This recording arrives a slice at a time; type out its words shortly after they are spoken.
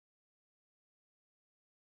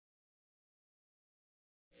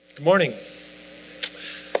Good morning.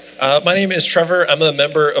 My name is Trevor. I'm a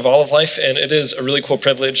member of Olive Life, and it is a really cool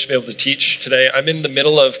privilege to be able to teach today. I'm in the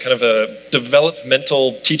middle of kind of a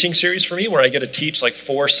developmental teaching series for me where I get to teach like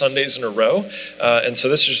 4 Sundays in a row. And so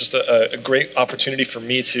this is just a great opportunity for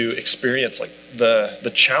me to experience like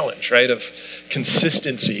the challenge, right, of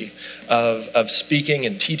consistency of speaking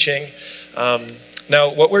and teaching. Now,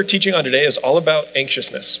 what we're teaching on today is all about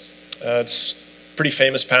anxiousness. It's a pretty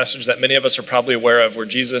famous passage that many of us are probably aware of where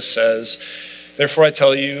Jesus says, "Therefore I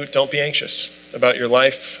tell you, don't be anxious about your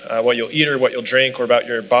life, what you'll eat or what you'll drink, or about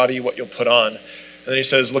your body, what you'll put on." And then he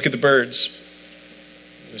says, look at the birds.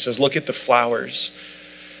 He says, look at the flowers.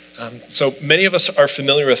 So many of us are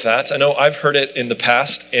familiar with that. I know I've heard it in the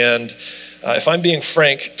past, and if I'm being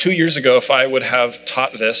frank, 2 years ago, if I would have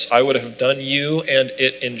taught this, I would have done you and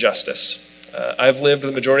it injustice. I've lived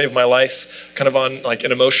the majority of my life kind of on like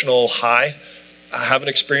an emotional high. I haven't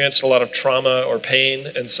experienced a lot of trauma or pain,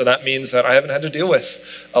 and so that means that I haven't had to deal with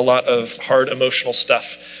a lot of hard emotional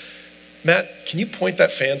stuff. Matt, can you point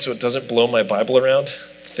that fan so it doesn't blow my Bible around?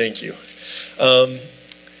 Thank you.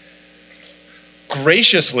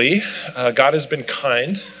 Graciously, God has been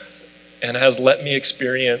kind and has let me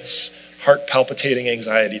experience heart-palpitating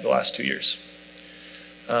anxiety the last 2 years.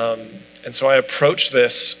 And so I approach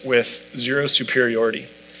this with zero superiority.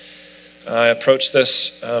 I approach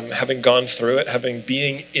this having gone through it, having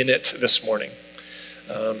being in it this morning.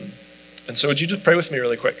 And so would you just pray with me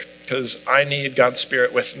really quick? Because I need God's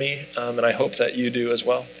Spirit with me, and I hope that you do as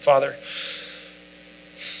well. Father,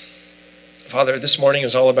 this morning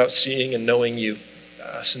is all about seeing and knowing you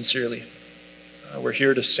sincerely. We're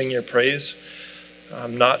here to sing your praise,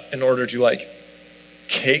 not in order to like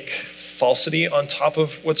cake falsity on top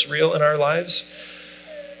of what's real in our lives.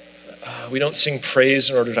 We don't sing praise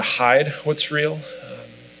in order to hide what's real,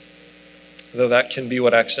 though that can be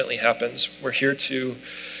what accidentally happens. We're here to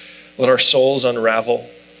let our souls unravel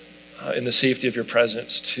in the safety of your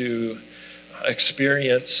presence, to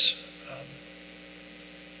experience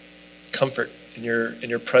comfort in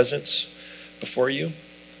your presence before you.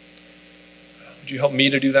 Would you help me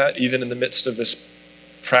to do that even in the midst of this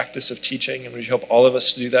practice of teaching? And would you help all of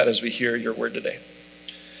us to do that as we hear your word today?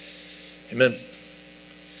 Amen.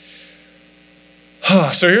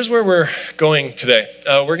 So here's where we're going today.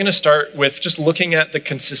 We're going to start with just looking at the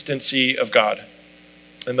consistency of God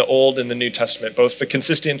in the Old and the New Testament, both the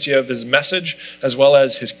consistency of his message as well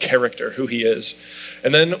as his character, who he is.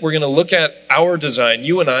 And then we're going to look at our design,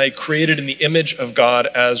 you and I, created in the image of God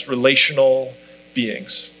as relational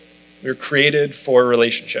beings. We were created for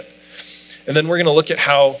relationship. And then we're going to look at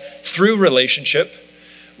how through relationship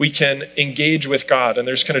we can engage with God. And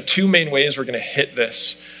there's kind of 2 main ways we're going to hit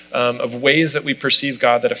this. Of ways that we perceive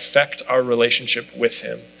God that affect our relationship with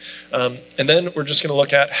him. And then we're just going to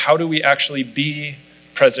look at how do we actually be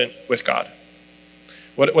present with God?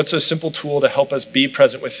 What's a simple tool to help us be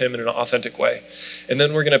present with him in an authentic way? And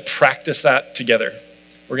then we're going to practice that together.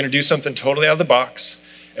 We're going to do something totally out of the box,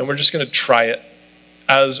 and we're just going to try it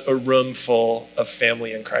as a room full of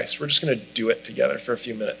family in Christ. We're just going to do it together for a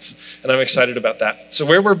few minutes, and I'm excited about that. So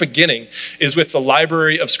where we're beginning is with the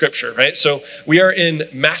library of Scripture, right? So we are in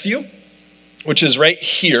Matthew, which is right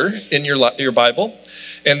here in your Bible,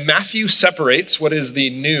 and Matthew separates what is the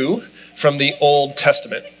New from the Old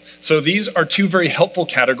Testament. So these are 2 very helpful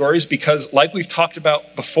categories because, like we've talked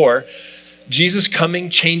about before, Jesus coming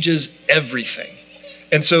changes everything.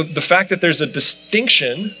 And so the fact that there's a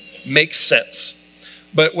distinction makes sense.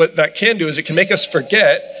 But what that can do is it can make us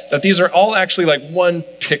forget that these are all actually like one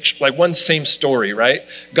picture, like one same story, right?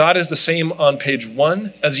 God is the same on page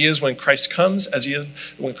 1 as he is when Christ comes, as he is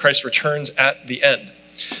when Christ returns at the end.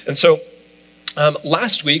 And so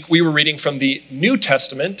last week we were reading from the New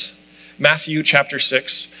Testament, Matthew chapter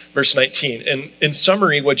 6, verse 19. And in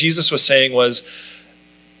summary, what Jesus was saying was,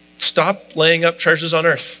 stop laying up treasures on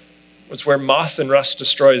earth. It's where moth and rust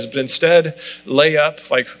destroys, but instead lay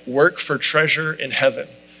up, like work for treasure in heaven.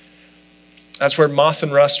 That's where moth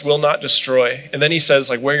and rust will not destroy. And then he says,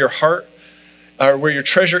 like where your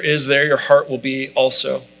treasure is, there your heart will be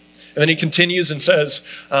also. And then he continues and says,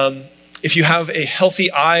 if you have a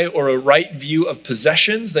healthy eye or a right view of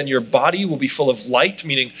possessions, then your body will be full of light,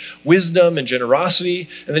 meaning wisdom and generosity.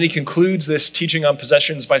 And then he concludes this teaching on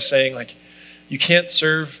possessions by saying, like, you can't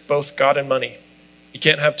serve both God and money. You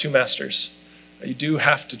can't have 2 masters. You do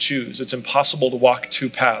have to choose. It's impossible to walk 2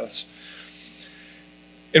 paths.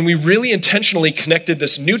 And we really intentionally connected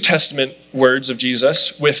this New Testament words of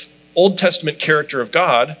Jesus with Old Testament character of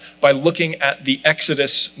God by looking at the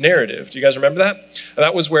Exodus narrative. Do you guys remember that?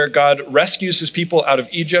 That was where God rescues his people out of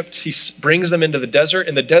Egypt. He brings them into the desert.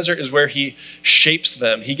 In the desert is where he shapes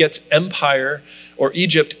them. He gets empire or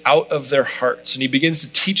Egypt out of their hearts, and he begins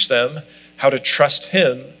to teach them how to trust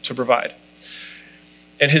him to provide.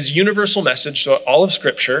 And his universal message to all of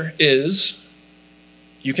Scripture is,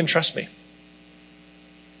 you can trust me.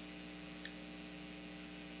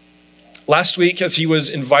 Last week, as he was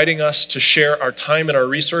inviting us to share our time and our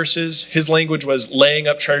resources, his language was laying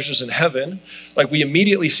up treasures in heaven. Like, we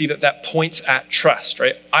immediately see that points at trust,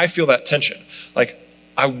 right? I feel that tension. Like,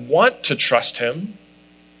 I want to trust him.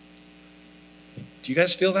 Do you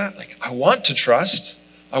guys feel that? Like, I want to trust.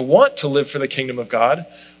 I want to live for the kingdom of God,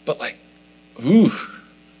 but like, ooh,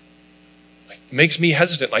 like, makes me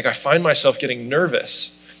hesitant. Like, I find myself getting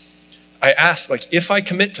nervous. I ask, like, if I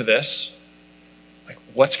commit to this,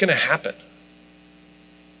 what's going to happen?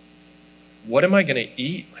 What am I going to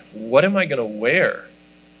eat? What am I going to wear?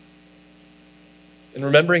 And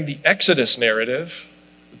remembering the Exodus narrative,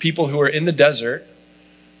 the people who are in the desert,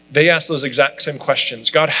 they asked those exact same questions.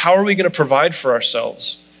 God, how are we going to provide for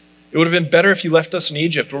ourselves? It would have been better if you left us in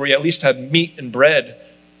Egypt where we at least had meat and bread.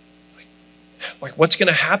 Like what's going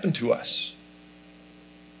to happen to us?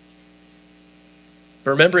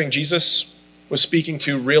 But remembering Jesus was speaking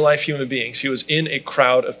to real-life human beings. He was in a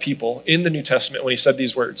crowd of people in the New Testament when he said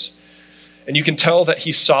these words. And you can tell that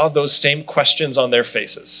he saw those same questions on their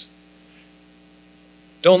faces.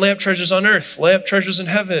 Don't lay up treasures on earth. Lay up treasures in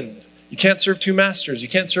heaven. You can't serve two masters. You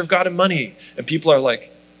can't serve God and money. And people are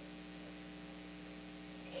like,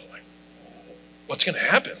 what's going to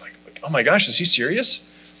happen? Like, oh my gosh, is he serious?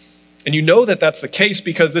 And you know that that's the case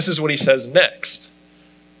because this is what he says next.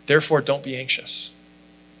 Therefore, don't be anxious.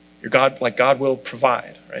 Your God, like God will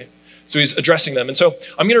provide, right? So he's addressing them. And so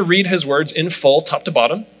I'm going to read his words in full, top to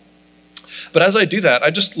bottom. But as I do that,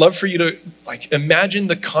 I just love for you to imagine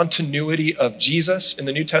the continuity of Jesus in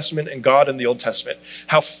the New Testament and God in the Old Testament.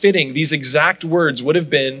 How fitting these exact words would have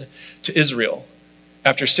been to Israel.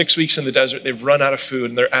 After 6 weeks in the desert, they've run out of food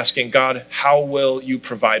and they're asking, God, how will you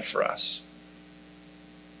provide for us?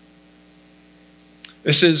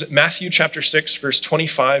 This is Matthew chapter 6, verse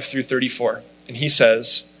 25 through 34. And he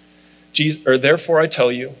says, therefore I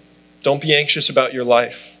tell you, don't be anxious about your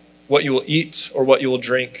life, what you will eat or what you will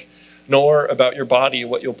drink, nor about your body,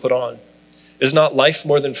 what you'll put on. Is not life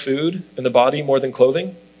more than food, and the body more than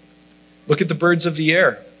clothing? Look at the birds of the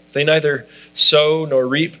air. They neither sow nor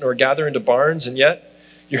reap nor gather into barns, and yet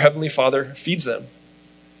your heavenly Father feeds them.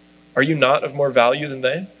 Are you not of more value than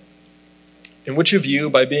they? And which of you,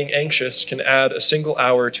 by being anxious, can add a single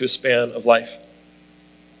hour to a span of life?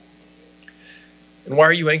 And why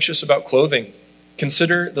are you anxious about clothing?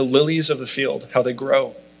 Consider the lilies of the field, how they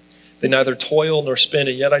grow. They neither toil nor spin,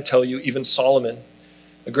 and yet I tell you, even Solomon,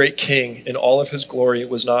 a great king, in all of his glory,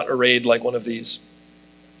 was not arrayed like one of these.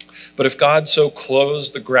 But if God so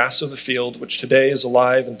clothes the grass of the field, which today is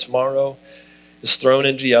alive and tomorrow is thrown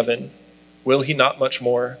into the oven, will he not much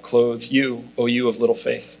more clothe you, O you of little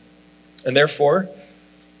faith? And therefore,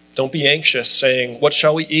 don't be anxious, saying, what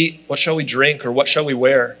shall we eat? What shall we drink? Or what shall we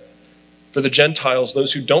wear? For the Gentiles,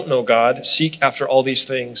 those who don't know God, seek after all these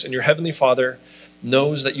things, and your heavenly Father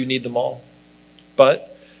knows that you need them all.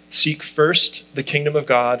 But seek first the kingdom of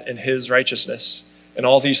God and his righteousness, and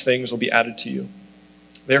all these things will be added to you.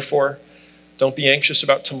 Therefore, don't be anxious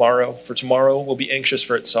about tomorrow, for tomorrow will be anxious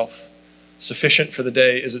for itself. Sufficient for the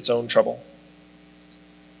day is its own trouble.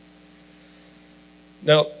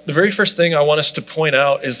 Now, the very first thing I want us to point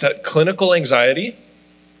out is that clinical anxiety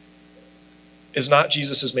is not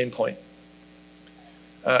Jesus' main point.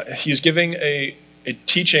 He's giving a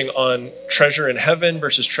teaching on treasure in heaven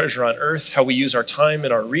versus treasure on earth, how we use our time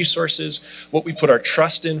and our resources, what we put our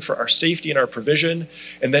trust in for our safety and our provision.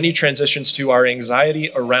 And then he transitions to our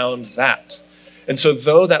anxiety around that. And so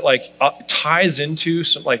though that ties into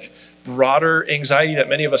some broader anxiety that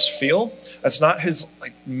many of us feel, that's not his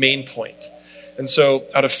main point. And so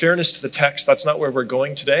out of fairness to the text, that's not where we're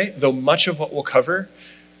going today, though much of what we'll cover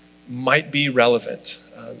might be relevant.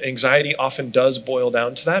 Anxiety often does boil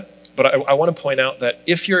down to that, but I want to point out that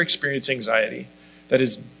if you're experiencing anxiety that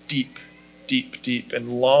is deep, deep, deep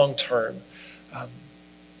and long-term,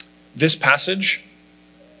 this passage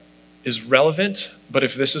is relevant, but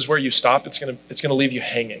if this is where you stop, it's gonna leave you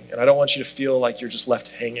hanging. And I don't want you to feel like you're just left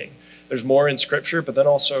hanging. There's more in Scripture, but then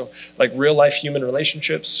also real life human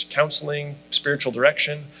relationships, counseling, spiritual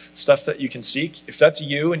direction, stuff that you can seek. If that's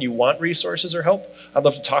you and you want resources or help, I'd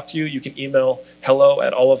love to talk to you. You can email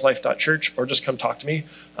hello@alloflife.church or just come talk to me.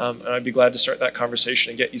 And I'd be glad to start that conversation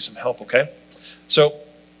and get you some help, okay? So,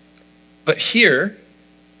 but here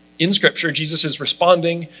in Scripture, Jesus is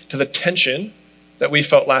responding to the tension that we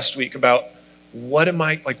felt last week about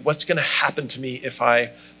what's going to happen to me if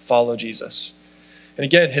I follow Jesus. And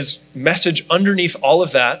again, his message underneath all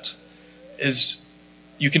of that is,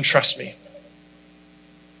 you can trust me.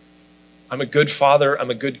 I'm a good father.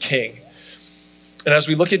 I'm a good king. And as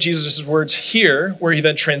we look at Jesus' words here, where he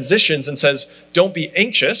then transitions and says, don't be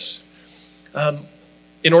anxious,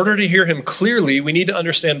 in order to hear him clearly, we need to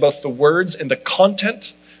understand both the words and the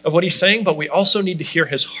content of what he's saying, but we also need to hear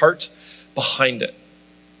his heart behind it.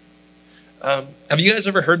 Have you guys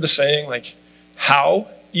ever heard the saying, like, how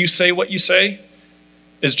you say what you say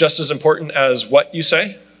is just as important as what you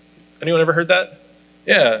say? Anyone ever heard that?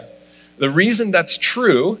 Yeah. The reason that's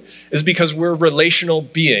true is because we're relational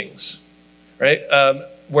beings, right?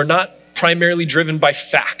 We're not primarily driven by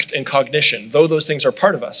fact and cognition, though those things are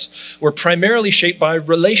part of us. We're primarily shaped by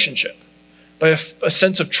relationship, by a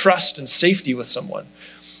sense of trust and safety with someone.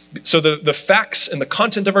 So the facts and the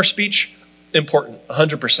content of our speech, important,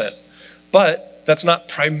 100%. But that's not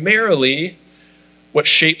primarily what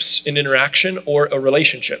shapes an interaction or a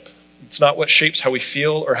relationship. It's not what shapes how we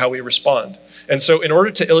feel or how we respond. And so in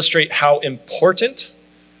order to illustrate how important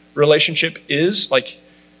relationship is, like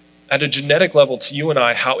at a genetic level to you and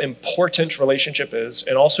I, how important relationship is,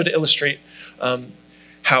 and also to illustrate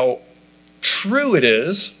how true it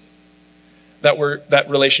is that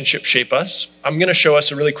relationship shape us, I'm going to show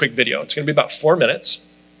us a really quick video. It's going to be about 4 minutes.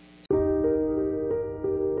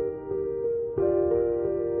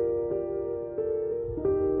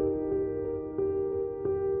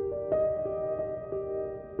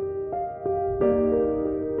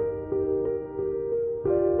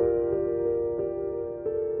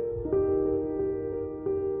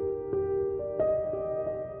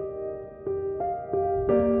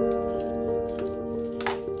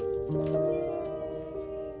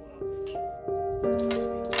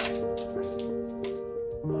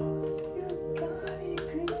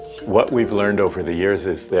 What we've learned over the years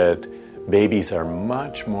is that babies are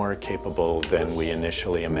much more capable than we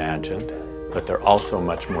initially imagined, but they're also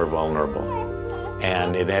much more vulnerable.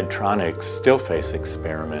 And in Edtronic's still face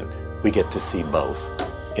experiment, we get to see both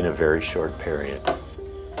in a very short period.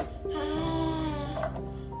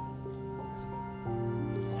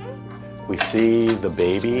 We see the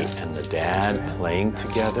baby and the dad playing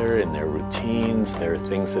together in their routines. There are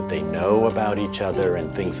things that they know about each other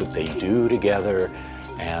and things that they do together,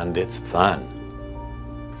 and it's fun.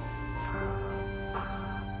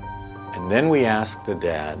 And then we ask the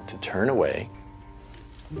dad to turn away,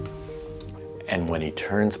 and when he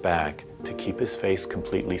turns back, to keep his face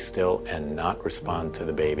completely still and not respond to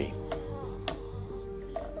the baby.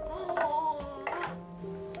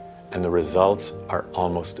 And the results are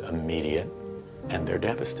almost immediate, and they're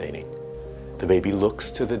devastating. The baby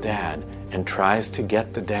looks to the dad and tries to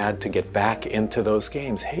get the dad to get back into those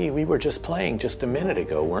games. Hey, we were just playing just a minute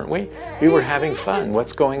ago, weren't we? We were having fun.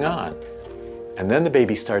 What's going on? And then the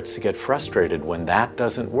baby starts to get frustrated when that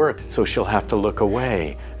doesn't work. So she'll have to look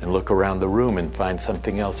away and look around the room and find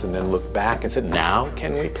something else and then look back and say, now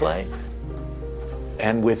can we play?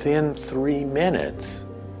 And within 3 minutes,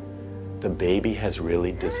 the baby has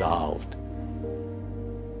really dissolved.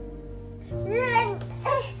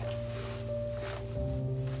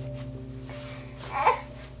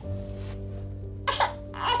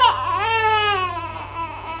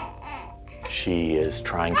 She is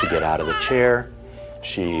trying to get out of the chair.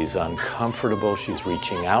 She's uncomfortable. She's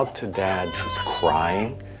reaching out to dad. She's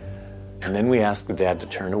crying. And then we ask the dad to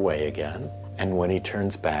turn away again. And when he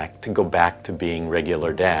turns back, to go back to being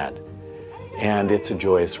regular dad. And it's a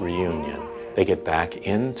joyous reunion. They get back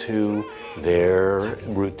into their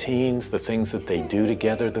routines, the things that they do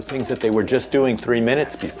together, the things that they were just doing 3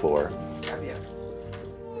 minutes before.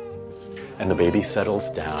 And the baby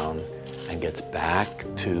settles down and gets back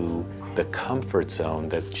to the comfort zone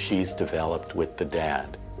that she's developed with the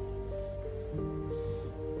dad.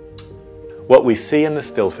 What we see in the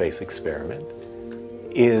still face experiment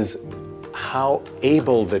is how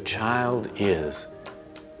able the child is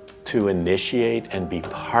to initiate and be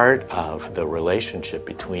part of the relationship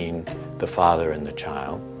between the father and the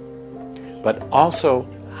child, but also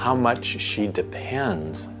how much she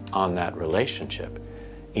depends on that relationship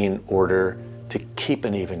in order to keep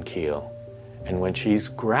an even keel. And when she's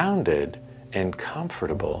grounded and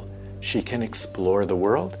comfortable, she can explore the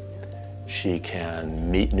world. She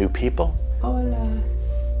can meet new people. Hola.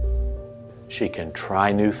 She can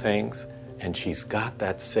try new things, and she's got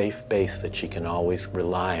that safe base that she can always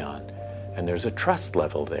rely on. And there's a trust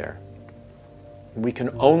level there. We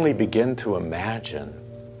can only begin to imagine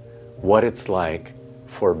what it's like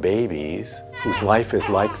for babies whose life is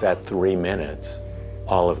like that 3 minutes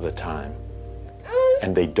all of the time.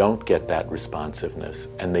 And they don't get that responsiveness,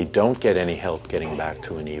 and they don't get any help getting back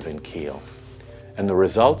to an even keel. And the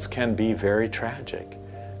results can be very tragic.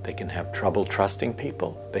 They can have trouble trusting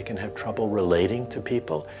people, they can have trouble relating to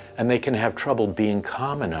people, and they can have trouble being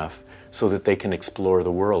calm enough so that they can explore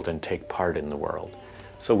the world and take part in the world.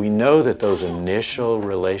 So we know that those initial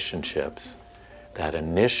relationships, that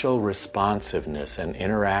initial responsiveness and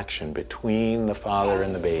interaction between the father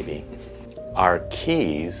and the baby are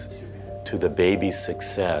keys to the baby's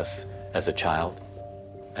success as a child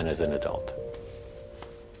and as an adult.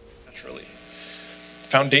 Naturally.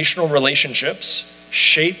 Foundational relationships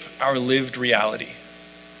shape our lived reality.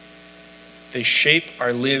 They shape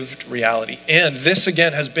our lived reality. And this,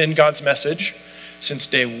 again, has been God's message since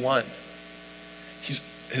day one.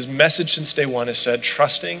 His message since day one has said,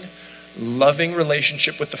 trusting, loving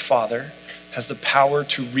relationship with the Father has the power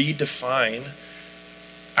to redefine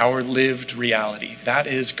our lived reality. That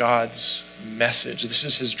is God's message. This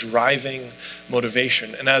is his driving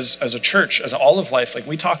motivation. And as a church, as all of life, like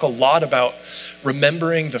we talk a lot about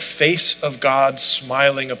remembering the face of God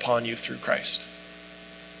smiling upon you through Christ.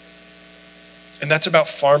 And that's about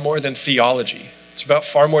far more than theology. It's about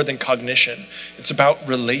far more than cognition. It's about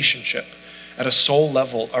relationship. At a soul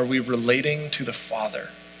level, are we relating to the Father?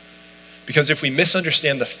 Because if we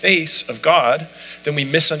misunderstand the face of God, then we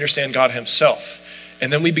misunderstand God himself.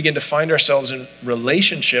 And then we begin to find ourselves in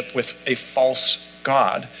relationship with a false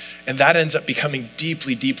God. And that ends up becoming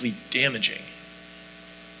deeply, deeply damaging.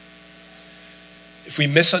 If we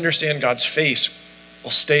misunderstand God's face, we'll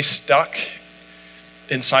stay stuck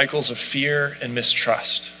in cycles of fear and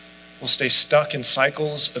mistrust. We'll stay stuck in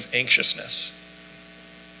cycles of anxiousness.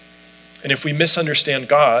 And if we misunderstand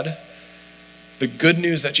God, the good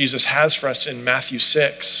news that Jesus has for us in Matthew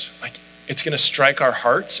 6, it's going to strike our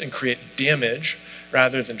hearts and create damage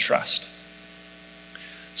rather than trust.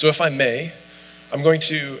 So if I may, I'm going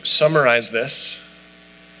to summarize this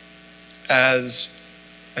as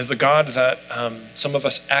the God that some of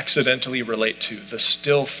us accidentally relate to, the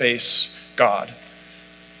still face God.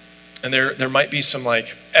 And there might be some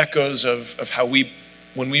echoes of how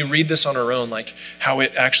when we read this on our own, how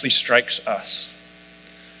it actually strikes us.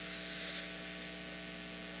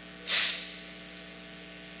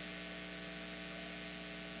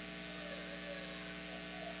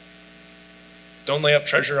 Don't lay up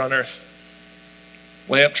treasure on earth.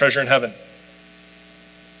 Lay up treasure in heaven.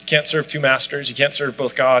 You can't serve two masters. You can't serve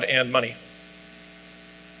both God and money.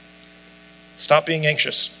 Stop being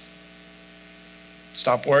anxious.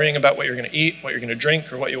 Stop worrying about what you're going to eat, what you're going to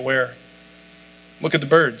drink, or what you'll wear. Look at the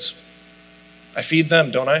birds. I feed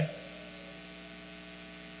them, don't I?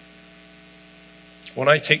 Won't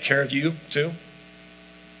I take care of you too?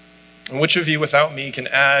 And which of you without me can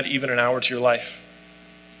add even an hour to your life?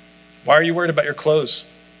 Why are you worried about your clothes?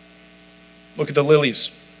 Look at the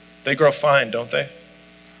lilies. They grow fine, don't they?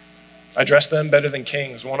 I dress them better than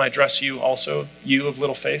kings. Won't I dress you also, you of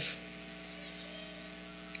little faith?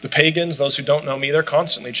 The pagans, those who don't know me, they're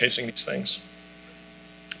constantly chasing these things.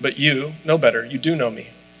 But you know better. You do know me.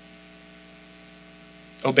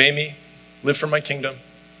 Obey me. Live for my kingdom.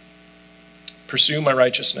 Pursue my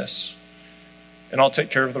righteousness. And I'll take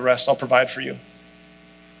care of the rest. I'll provide for you.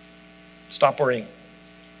 Stop worrying.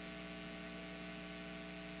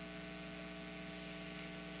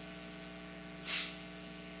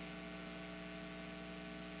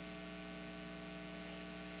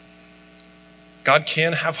 God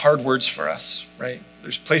can have hard words for us, right?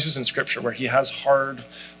 There's places in Scripture where he has hard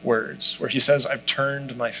words, where he says, I've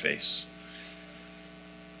turned my face.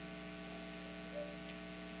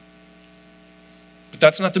 But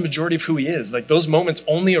that's not the majority of who he is. Those moments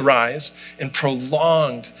only arise in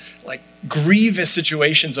prolonged, grievous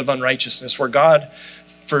situations of unrighteousness where God,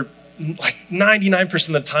 for 99%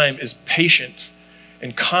 of the time, is patient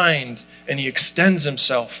and kind, and he extends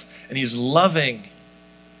himself, and he's loving.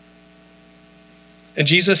 And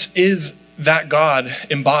Jesus is that God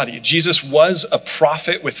embodied. Jesus was a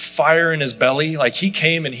prophet with fire in his belly. He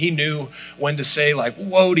came and he knew when to say,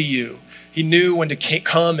 woe to you. He knew when to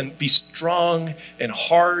come and be strong and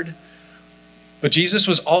hard. But Jesus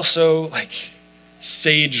was also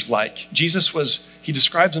sage-like. He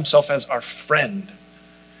describes himself as our friend.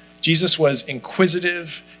 Jesus was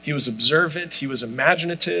inquisitive. He was observant. He was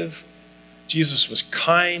imaginative. Jesus was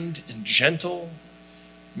kind and gentle.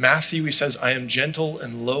 Matthew, he says, I am gentle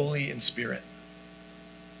and lowly in spirit.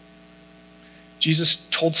 Jesus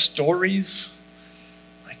told stories.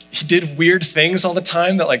 He did weird things all the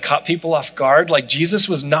time that caught people off guard. Jesus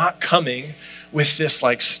was not coming with this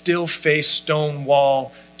still face, stone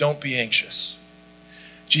wall, don't be anxious.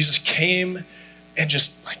 Jesus came and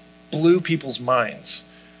just blew people's minds.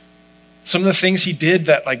 Some of the things he did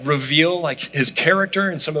that like reveal like his character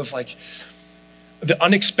and some of like the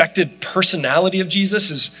unexpected personality of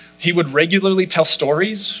Jesus is he would regularly tell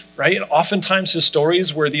stories, right? And oftentimes his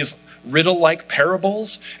stories were these riddle-like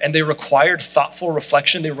parables, and they required thoughtful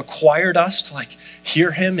reflection. They required us to like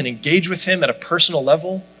hear him and engage with him at a personal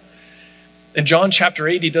level. In John chapter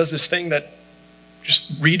 8, he does this thing that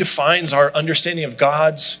just redefines our understanding of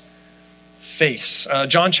God's face.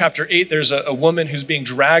 John chapter 8, there's a woman who's being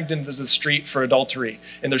dragged into the street for adultery,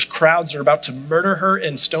 and there's crowds that are about to murder her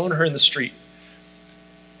and stone her in the street.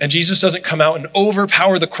 And Jesus doesn't come out and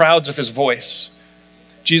overpower the crowds with his voice.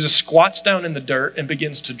 Jesus squats down in the dirt and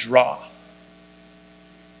begins to draw.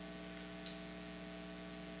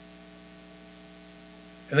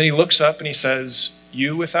 And then he looks up and he says,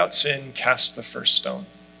 "You without sin cast the first stone."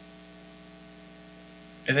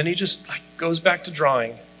 And then he just like goes back to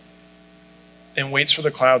drawing and waits for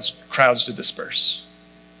the crowds to disperse.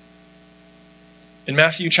 In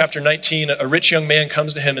Matthew chapter 19, a rich young man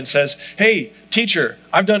comes to him and says, "Hey, teacher,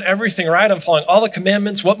 I've done everything right. I'm following all the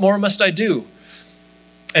commandments. What more must I do?"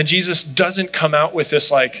 And Jesus doesn't come out with this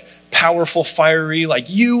like powerful, fiery, like,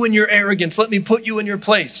 "You and your arrogance, let me put you in your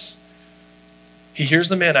place." He hears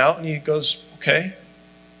the man out and he goes, "Okay,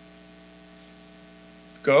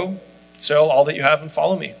 go, sell all that you have and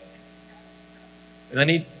follow me." And then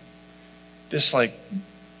he, this like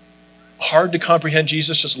hard to comprehend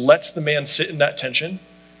Jesus just lets the man sit in that tension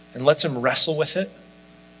and lets him wrestle with it.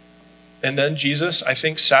 And then Jesus, I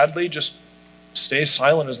think sadly, just stays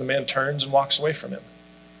silent as the man turns and walks away from him.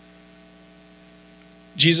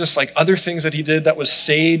 Jesus, like other things that he did that was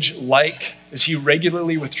sage-like, is he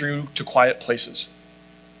regularly withdrew to quiet places.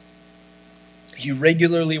 He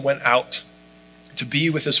regularly went out to be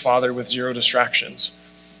with his Father with zero distractions.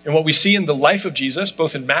 And what we see in the life of Jesus,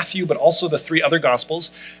 both in Matthew but also the three other Gospels,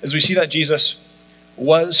 is we see that Jesus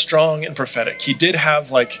was strong and prophetic. He did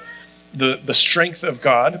have like the strength of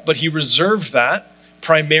God, but he reserved that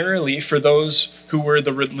primarily for those who were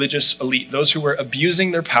the religious elite, those who were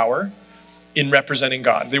abusing their power in representing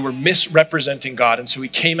God. They were misrepresenting God, and so he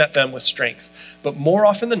came at them with strength. But more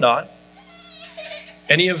often than not,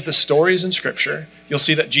 any of the stories in Scripture, you'll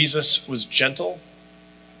see that Jesus was gentle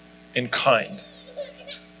and kind.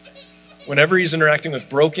 Whenever he's interacting with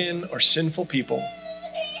broken or sinful people,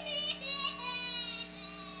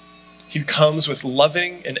 he comes with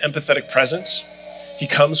loving and empathetic presence. He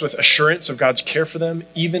comes with assurance of God's care for them,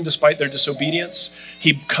 even despite their disobedience.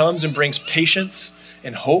 He comes and brings patience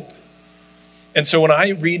and hope. And so when I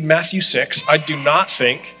read Matthew 6, I do not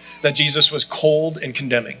think that Jesus was cold and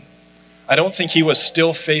condemning. I don't think he was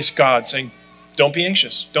still face God saying, "Don't be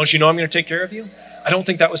anxious. Don't you know I'm going to take care of you?" I don't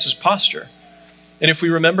think that was his posture. And if we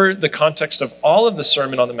remember the context of all of the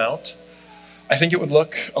Sermon on the Mount, I think it would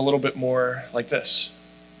look a little bit more like this.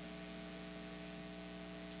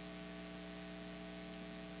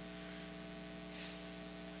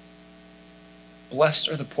 Blessed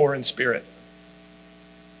are the poor in spirit.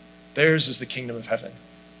 Theirs is the kingdom of heaven.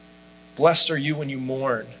 Blessed are you when you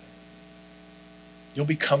mourn. You'll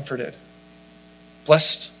be comforted.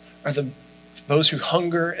 Blessed are those who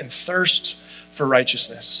hunger and thirst for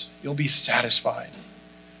righteousness. You'll be satisfied.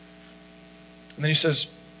 And then he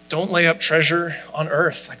says, don't lay up treasure on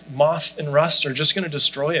earth. Like moth and rust are just going to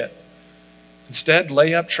destroy it. Instead,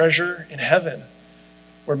 lay up treasure in heaven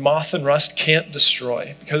where moth and rust can't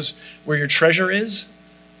destroy. Because where your treasure is,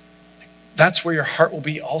 that's where your heart will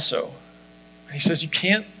be also. And he says, you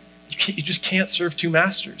just can't serve two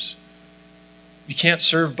masters. You can't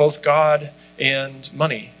serve both God and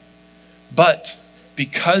money. But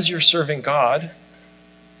because you're serving God,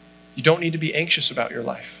 you don't need to be anxious about your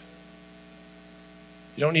life.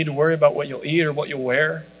 You don't need to worry about what you'll eat or what you'll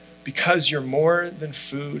wear, because you're more than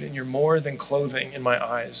food and you're more than clothing in my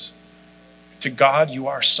eyes. To God, you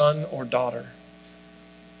are son or daughter.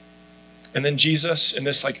 And then Jesus, in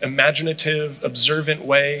this like imaginative, observant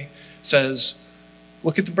way, says,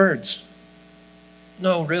 look at the birds.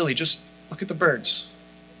 No, really, just look at the birds.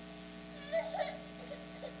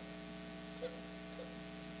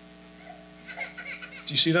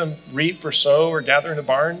 Do you see them reap or sow or gather into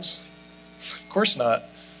barns? Of course not.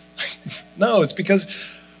 No, it's because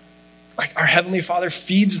like our Heavenly Father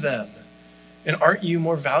feeds them. And aren't you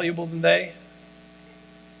more valuable than they?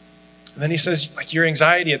 And then he says, like your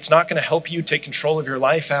anxiety, it's not going to help you take control of your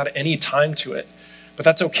life, add any time to it. But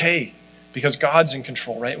that's okay because God's in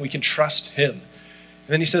control, right? And we can trust him. And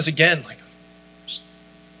then he says again, like, just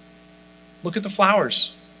look at the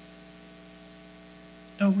flowers.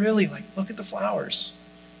 No, really, like, look at the flowers.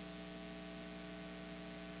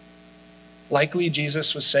 Likely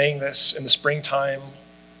Jesus was saying this in the springtime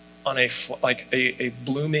on a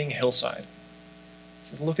blooming hillside. He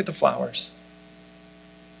says, look at the flowers.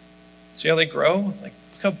 See how they grow? Like,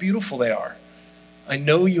 look how beautiful they are. I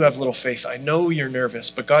know you have little faith. I know you're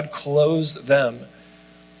nervous, but God clothes them.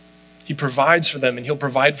 He provides for them, and he'll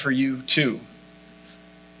provide for you too.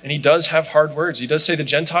 And he does have hard words. He does say the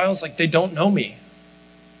Gentiles, like, they don't know me.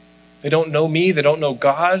 They don't know me. They don't know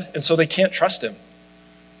God. And so they can't trust him.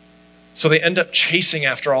 So they end up chasing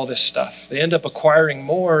after all this stuff. They end up acquiring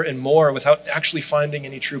more and more without actually finding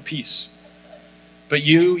any true peace. But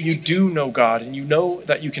you do know God, and you know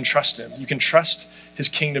that you can trust him. You can trust his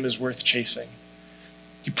kingdom is worth chasing.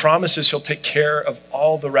 He promises he'll take care of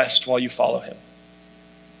all the rest while you follow him.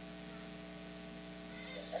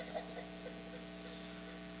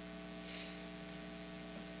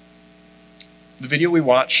 The video we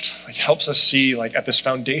watched helps us see at this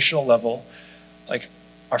foundational level,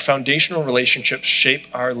 our foundational relationships shape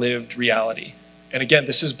our lived reality. And again,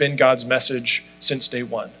 this has been God's message since day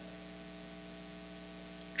one.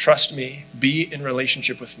 Trust me, be in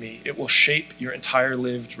relationship with me. It will shape your entire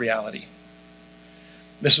lived reality.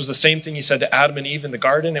 This was the same thing he said to Adam and Eve in the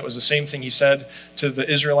garden. It was the same thing he said to the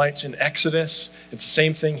Israelites in Exodus. It's the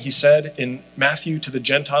same thing he said in Matthew to the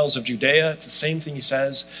Gentiles of Judea. It's the same thing he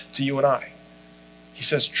says to you and I. He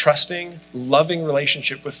says trusting, loving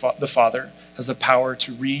relationship with the Father has the power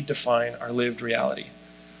to redefine our lived reality.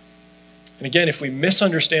 And again, if we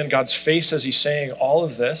misunderstand God's face as he's saying all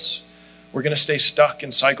of this, we're going to stay stuck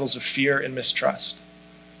in cycles of fear and mistrust.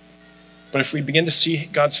 But if we begin to see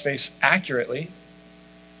God's face accurately,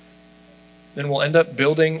 then we'll end up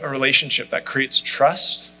building a relationship that creates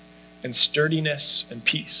trust and sturdiness and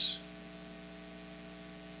peace.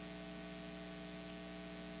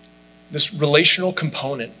 This relational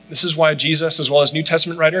component, this is why Jesus, as well as New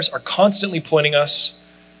Testament writers, are constantly pointing us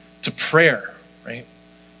to prayer, right?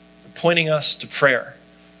 They're pointing us to prayer.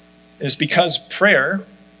 And it's because prayer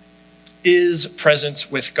is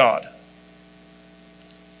presence with God.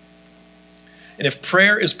 And if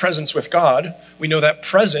prayer is presence with God, we know that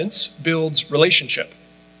presence builds relationship.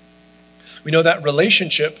 We know that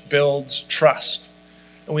relationship builds trust.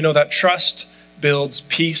 And we know that trust builds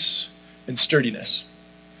peace and sturdiness.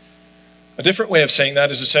 A different way of saying that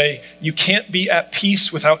is to say, you can't be at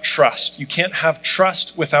peace without trust. You can't have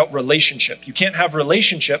trust without relationship. You can't have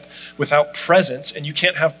relationship without presence, and you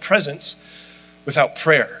can't have presence without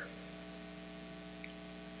prayer.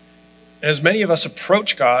 And as many of us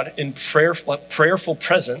approach God in prayerful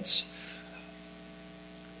presence,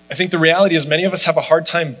 I think the reality is many of us have a hard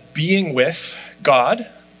time being with God,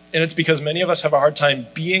 and it's because many of us have a hard time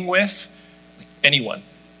being with anyone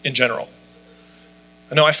in general.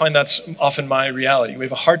 I know I find that's often my reality. We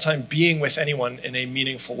have a hard time being with anyone in a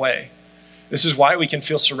meaningful way. This is why we can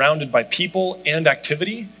feel surrounded by people and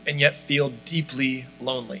activity and yet feel deeply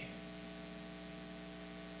lonely.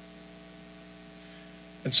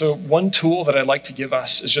 And so one tool that I'd like to give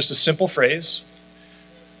us is just a simple phrase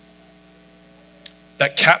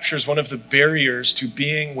that captures one of the barriers to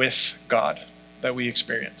being with God that we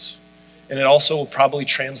experience. And it also will probably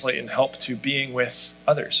translate and help to being with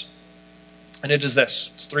others. And it is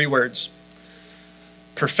this, it's 3 words.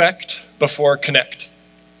 Perfect before connect.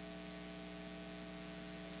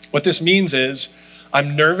 What this means is,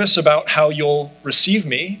 I'm nervous about how you'll receive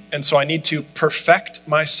me, and so I need to perfect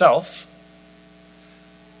myself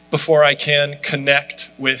before I can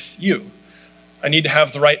connect with you. I need to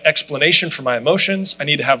have the right explanation for my emotions. I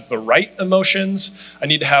need to have the right emotions. I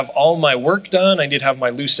need to have all my work done. I need to have my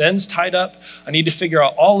loose ends tied up. I need to figure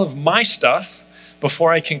out all of my stuff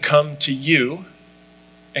before I can come to you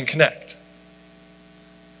and connect.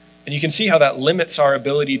 And you can see how that limits our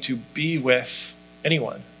ability to be with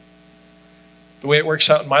anyone. The way it works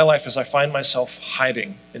out in my life is I find myself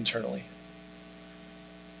hiding internally.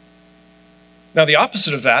 Now, the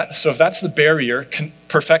opposite of that, so if that's the barrier,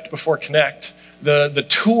 perfect before connect, the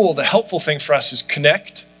tool, the helpful thing for us is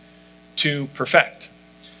connect to perfect.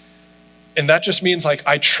 And that just means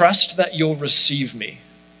I trust that you'll receive me,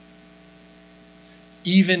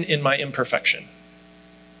 even in my imperfection.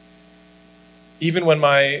 Even when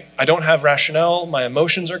I don't have rationale, my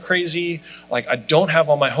emotions are crazy, I don't have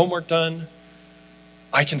all my homework done,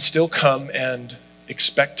 I can still come and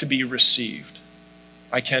expect to be received.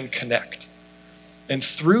 I can connect. And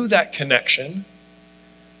through that connection,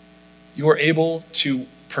 you are able to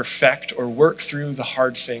perfect or work through the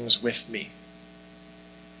hard things with me.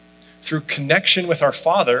 Through connection with our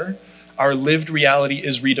Father, our lived reality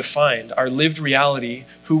is redefined. Our lived reality,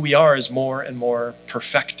 who we are, is more and more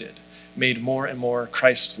perfected, made more and more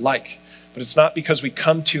Christ-like. But it's not because we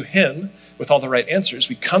come to him with all the right answers.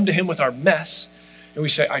 We come to him with our mess, and we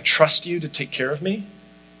say, I trust you to take care of me.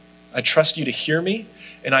 I trust you to hear me,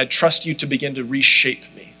 and I trust you to begin to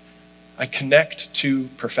reshape me. I connect to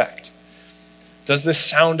perfect. Does this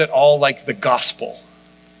sound at all like the gospel?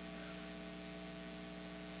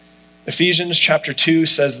 Ephesians chapter 2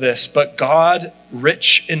 says this, "But God,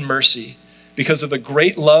 rich in mercy, because of the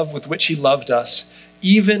great love with which he loved us,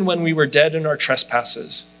 even when we were dead in our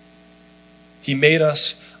trespasses, he made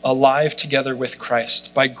us alive together with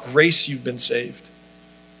Christ. By grace you've been saved.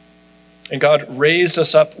 And God raised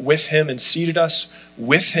us up with him and seated us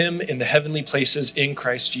with him in the heavenly places in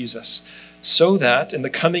Christ Jesus, so that in the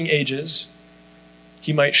coming ages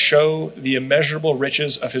he might show the immeasurable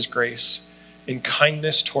riches of his grace in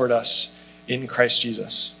kindness toward us in Christ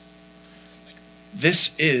Jesus."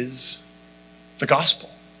 This is the gospel.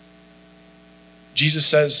 Jesus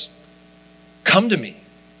says, "Come to me,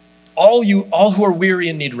 all who are weary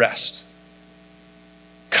and need rest.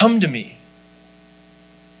 Come to me."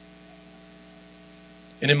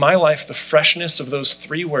 And in my life, the freshness of those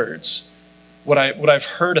three words, what I've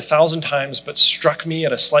heard 1,000 times but struck me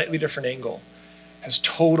at a slightly different angle, has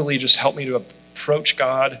totally just helped me to approach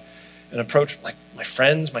God and approach my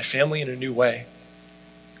friends, my family in a new way.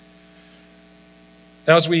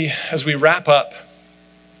 Now, as we wrap up,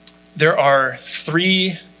 there are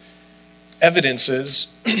three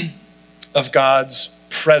evidences of God's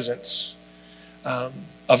presence,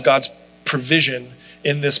 of God's provision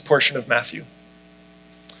in this portion of Matthew.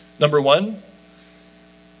 Number one,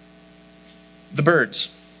 the birds.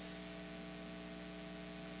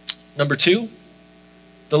 Number two,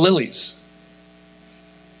 the lilies.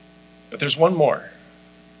 But there's one more.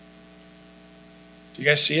 Do you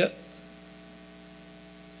guys see it?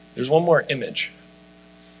 There's one more image.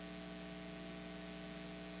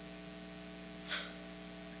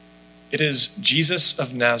 It is Jesus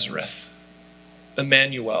of Nazareth,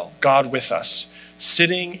 Emmanuel, God with us,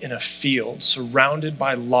 sitting in a field surrounded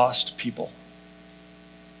by lost people.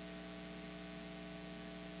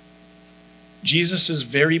 Jesus'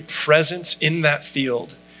 very presence in that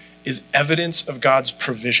field is evidence of God's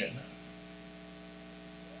provision.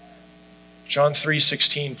 John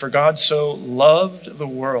 3:16, "For God so loved the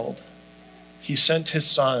world, he sent his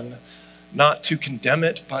son not to condemn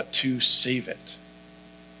it, but to save it."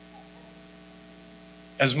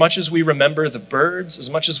 As much as we remember the birds, as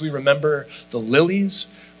much as we remember the lilies,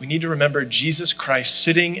 we need to remember Jesus Christ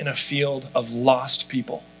sitting in a field of lost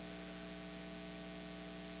people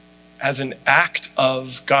as an act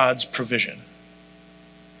of God's provision.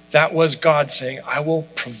 That was God saying, "I will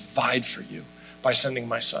provide for you by sending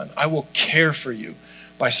my son. I will care for you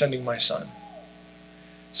by sending my son."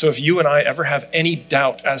 So if you and I ever have any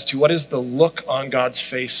doubt as to what is the look on God's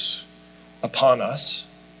face upon us,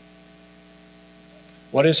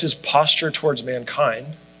 what is his posture towards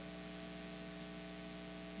mankind,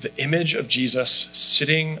 the image of Jesus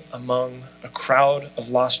sitting among a crowd of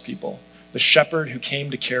lost people, the shepherd who came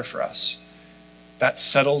to care for us, that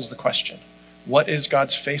settles the question. What is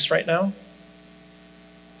God's face right now?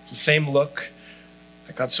 It's the same look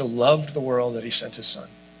that God so loved the world that he sent his son.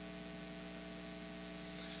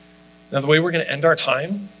 Now, the way we're going to end our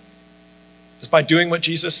time is by doing what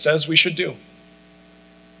Jesus says we should do.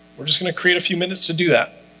 We're just going to create a few minutes to do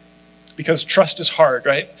that, because trust is hard,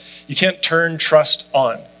 right? You can't turn trust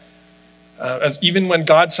on. As even when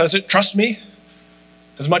God says it, "Trust me,"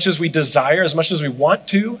 as much as we desire, as much as we want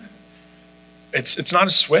to, it's not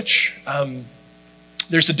a switch.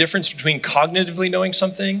 There's a difference between cognitively knowing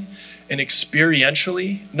something and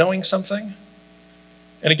experientially knowing something.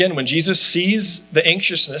 And again, when Jesus sees the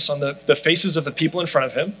anxiousness on the faces of the people in front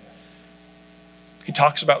of him, he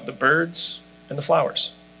talks about the birds and the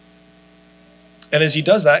flowers. And as he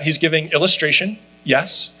does that, he's giving illustration,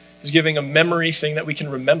 yes. He's giving a memory thing that we can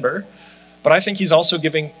remember. But I think he's also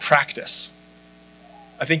giving practice.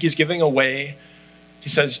 I think he's giving a way. He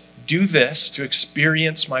says, "Do this to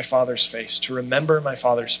experience my Father's face, to remember my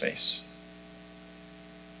Father's face."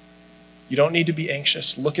 You don't need to be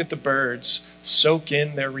anxious. Look at the birds. Soak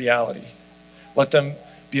in their reality. Let them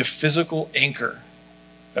be a physical anchor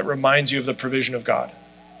that reminds you of the provision of God.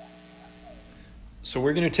 So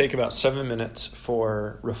we're going to take about 7 minutes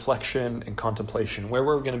for reflection and contemplation. Where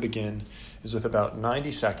we're going to begin is with about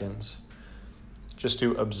 90 seconds just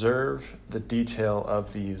to observe the detail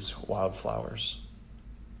of these wildflowers.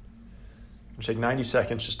 We'll take 90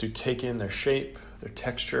 seconds just to take in their shape, their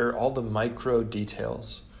texture, all the micro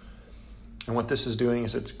details. And what this is doing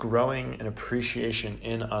is it's growing an appreciation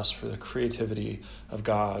in us for the creativity of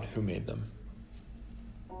God who made them.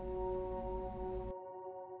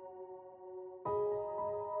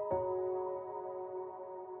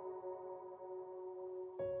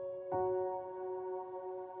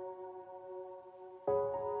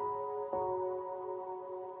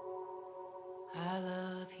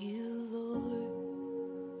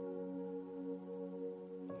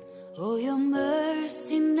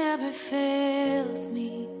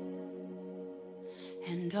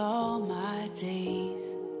 And all my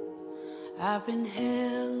days I've been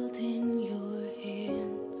held in your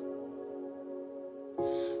hands.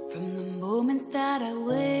 From the moment that I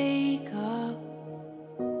wake up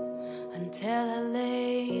until I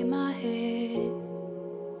lay my head,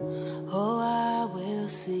 oh, I will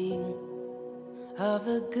sing of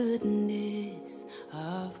the goodness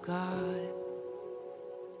of God.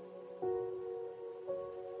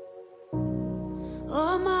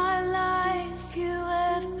 All my life you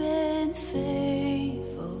have been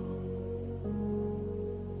faithful.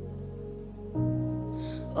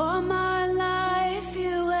 All my life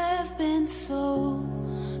you have been so,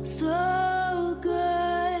 so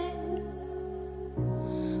good.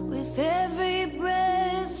 With every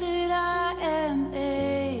breath that I am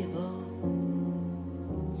able,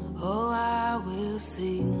 oh, I will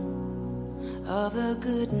sing of the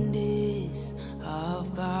goodness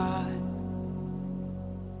of God.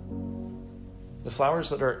 The flowers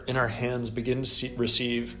that are in our hands begin to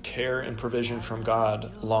receive care and provision from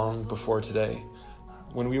God long before today.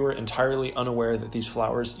 When we were entirely unaware that these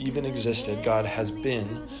flowers even existed, God has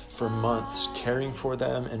been, for months, caring for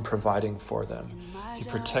them and providing for them. He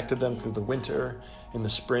protected them through the winter. In the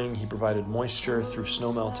spring, He provided moisture through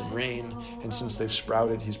snowmelt and rain, and since they've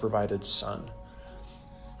sprouted, He's provided sun.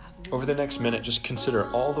 Over the next minute, just consider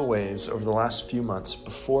all the ways over the last few months,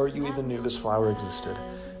 before you even knew this flower existed,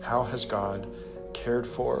 how has God cared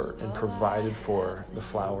for and provided for the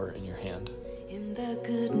flower in your hand? In the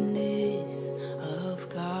goodness of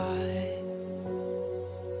God.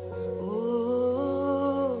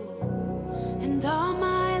 Oh, and all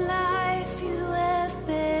my life you have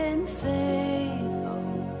been faithful.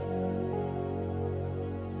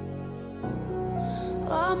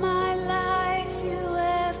 All my life you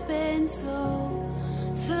have been so,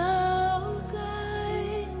 so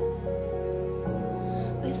good.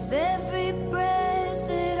 With every breath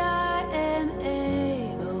that I am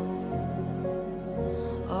able,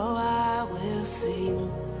 oh, I will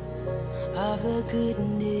sing of the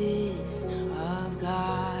goodness of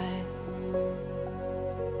God.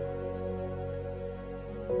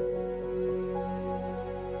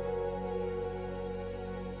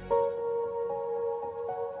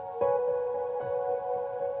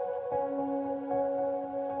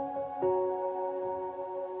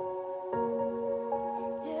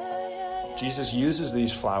 Jesus uses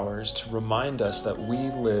these flowers to remind us that we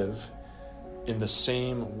live in the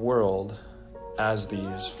same world as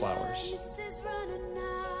these flowers.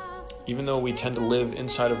 Even though we tend to live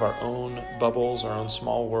inside of our own bubbles, our own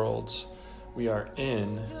small worlds, we are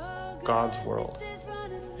in God's world.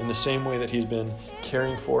 In the same way that He's been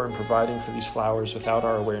caring for and providing for these flowers without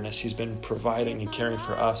our awareness, He's been providing and caring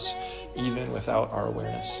for us even without our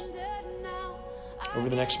awareness. Over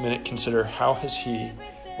the next minute, consider how has He,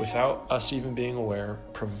 without us even being aware,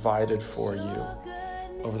 provided for you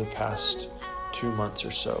over the past 2 months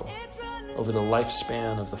or so. Over the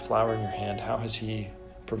lifespan of the flower in your hand, how has He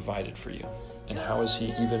provided for you? And how is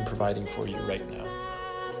He even providing for you right now?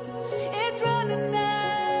 It's running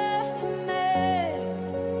after me.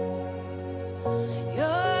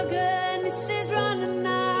 Your goodness is running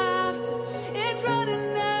after. It's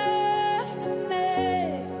running after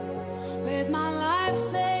me. With my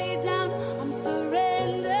life laid down, I'm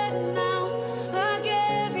surrendered now. I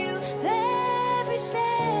give you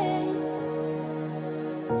everything.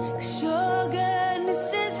 'Cause your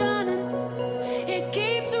goodness is running. It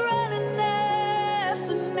keeps running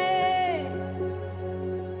after me.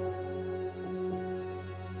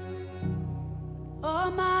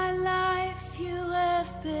 All my life you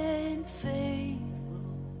have been faithful.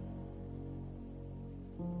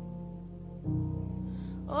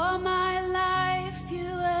 All my life you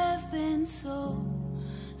have been so,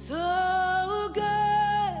 so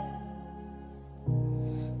good.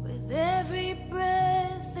 With every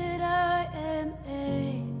breath that I am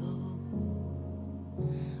able,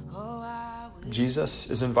 oh, I will. Jesus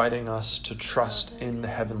is inviting us to trust in the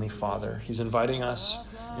Heavenly Father. He's inviting us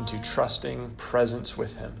into trusting presence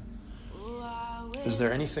with Him. Is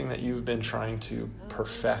there anything that you've been trying to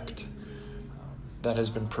perfect that has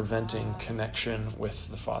been preventing connection with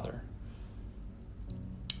the Father?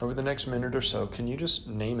 Over the next minute or so, can you just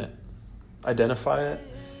name it, identify it,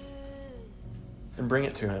 and bring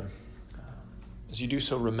it to Him? As you do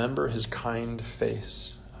so, remember His kind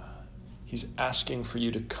face. He's asking for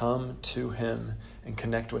you to come to Him and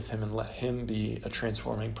connect with Him and let Him be a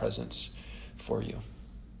transforming presence for you.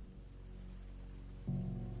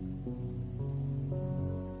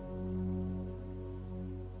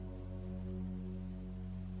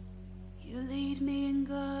 You lead me and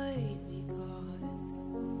guide me, God.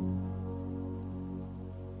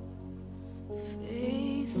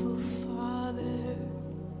 Faithful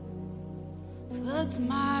floods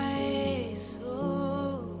my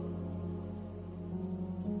soul.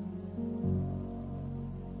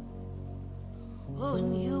 Oh,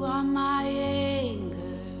 and you are my anchor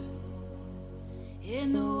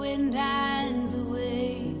in the wind and the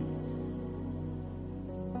waves.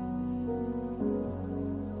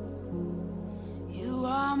 You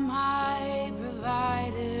are my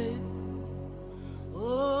provider.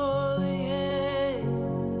 Oh, yeah.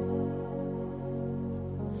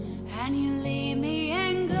 And you lead me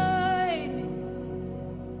and guide me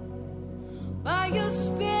by your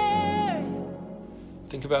spirit.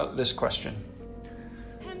 Think about this question.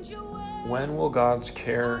 And your word When will God's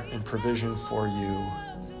care and provision for you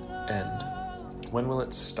end? When will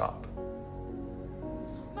it stop?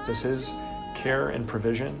 Does his care and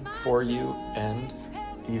provision for you end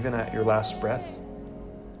even at your last breath?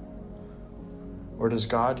 Or does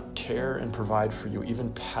God care and provide for you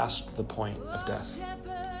even past the point of death?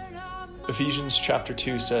 Ephesians chapter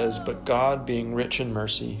 2 says, "But God, being rich in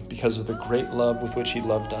mercy, because of the great love with which he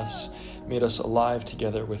loved us, made us alive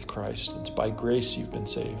together with Christ. It's by grace you've been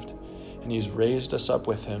saved. And he's raised us up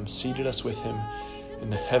with him, seated us with him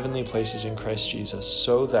in the heavenly places in Christ Jesus,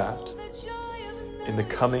 so that in the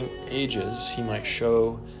coming ages he might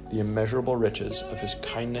show the immeasurable riches of his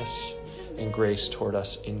kindness and grace toward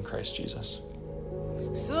us in Christ Jesus."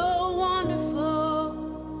 so wonderful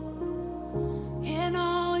in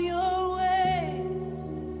all your ways.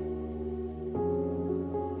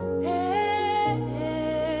 Hey,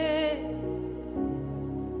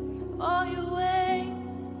 all your ways.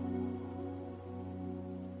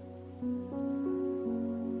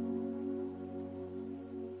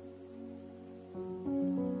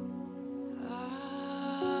 Amen.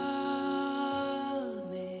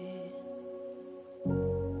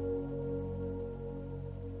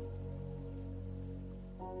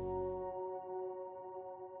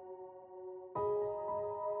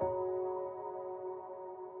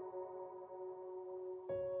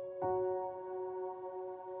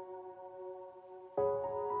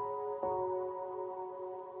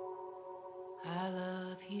 I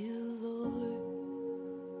love you, Lord.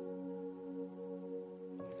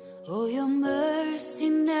 Oh, your mercy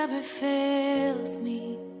never fails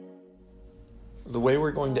me. The way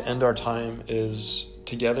we're going to end our time is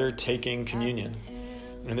together taking communion.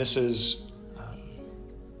 And this is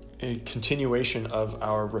a continuation of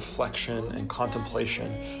our reflection and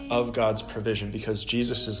contemplation of God's provision, because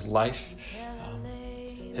Jesus' life,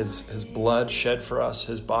 his blood shed for us,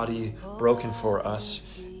 his body broken for us,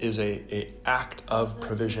 is a act of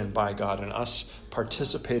provision by God. And us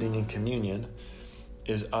participating in communion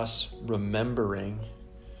is us remembering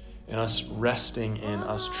and us resting in,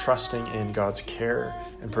 us trusting in God's care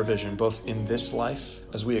and provision, both in this life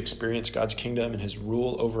as we experience God's kingdom and his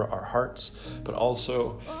rule over our hearts, but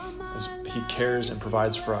also as he cares and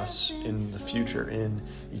provides for us in the future, in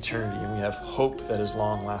eternity, and we have hope that is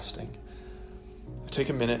long lasting. Take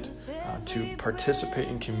a minute to participate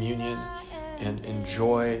in communion and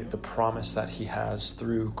enjoy the promise that he has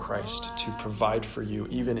through Christ to provide for you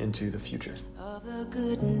even into the future. Of the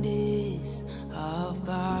goodness of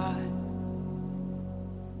God.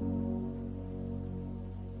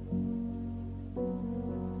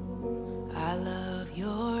 I love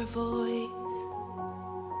your voice.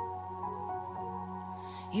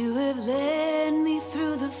 You have led me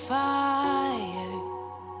through the fire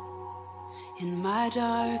in my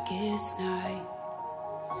darkest night.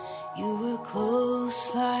 You were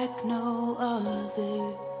close like no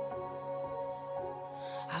other.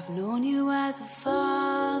 I've known you as a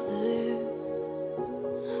father.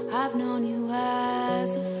 I've known you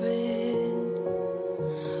as a friend.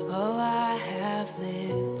 Oh, I have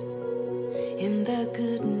lived in the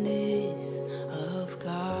goodness of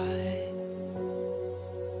God.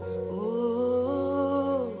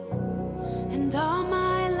 Oh, and all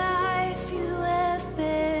my life you have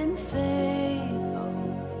been faithful.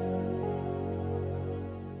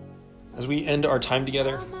 As we end our time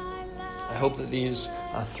together, I hope that these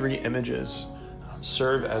three images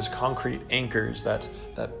serve as concrete anchors that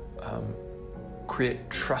create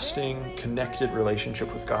trusting, connected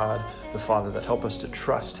relationship with God the Father, that help us to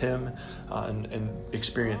trust him and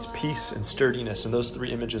experience peace and sturdiness. And those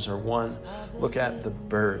three images are: one, look at the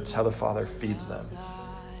birds, how the Father feeds them.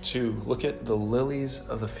 Two, look at the lilies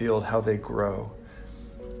of the field, how they grow.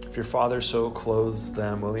 If your Father so clothes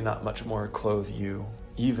them, will he not much more clothe you,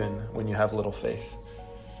 even when you have little faith?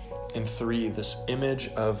 And three, this image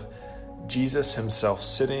of Jesus himself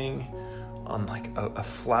sitting on like a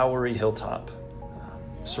flowery hilltop,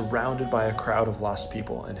 surrounded by a crowd of lost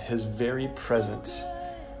people, and his very presence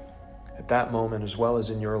that moment, as well as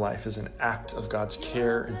in your life, is an act of God's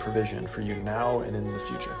care and provision for you now and in the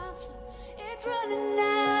future. It's running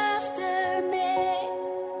after me.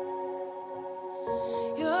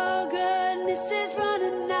 Your goodness is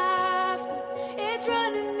running after. It's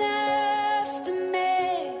running after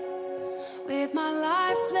me. With my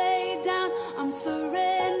life laid down, I'm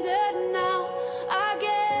surrendered now. I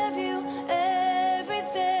give you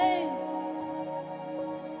everything.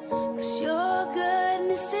 'Cause your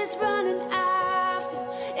goodness is running after.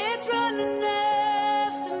 It's running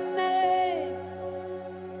after me.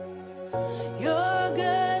 Your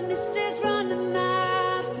goodness is running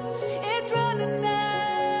after. It's running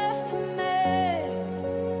after me.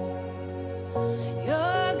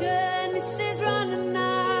 Your goodness is running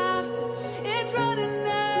after. It's running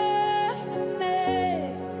after me.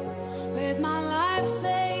 With my life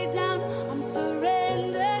laid down, I'm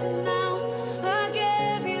surrendered now. I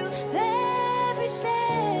give you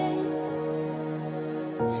everything.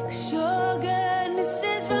 'Cause your goodness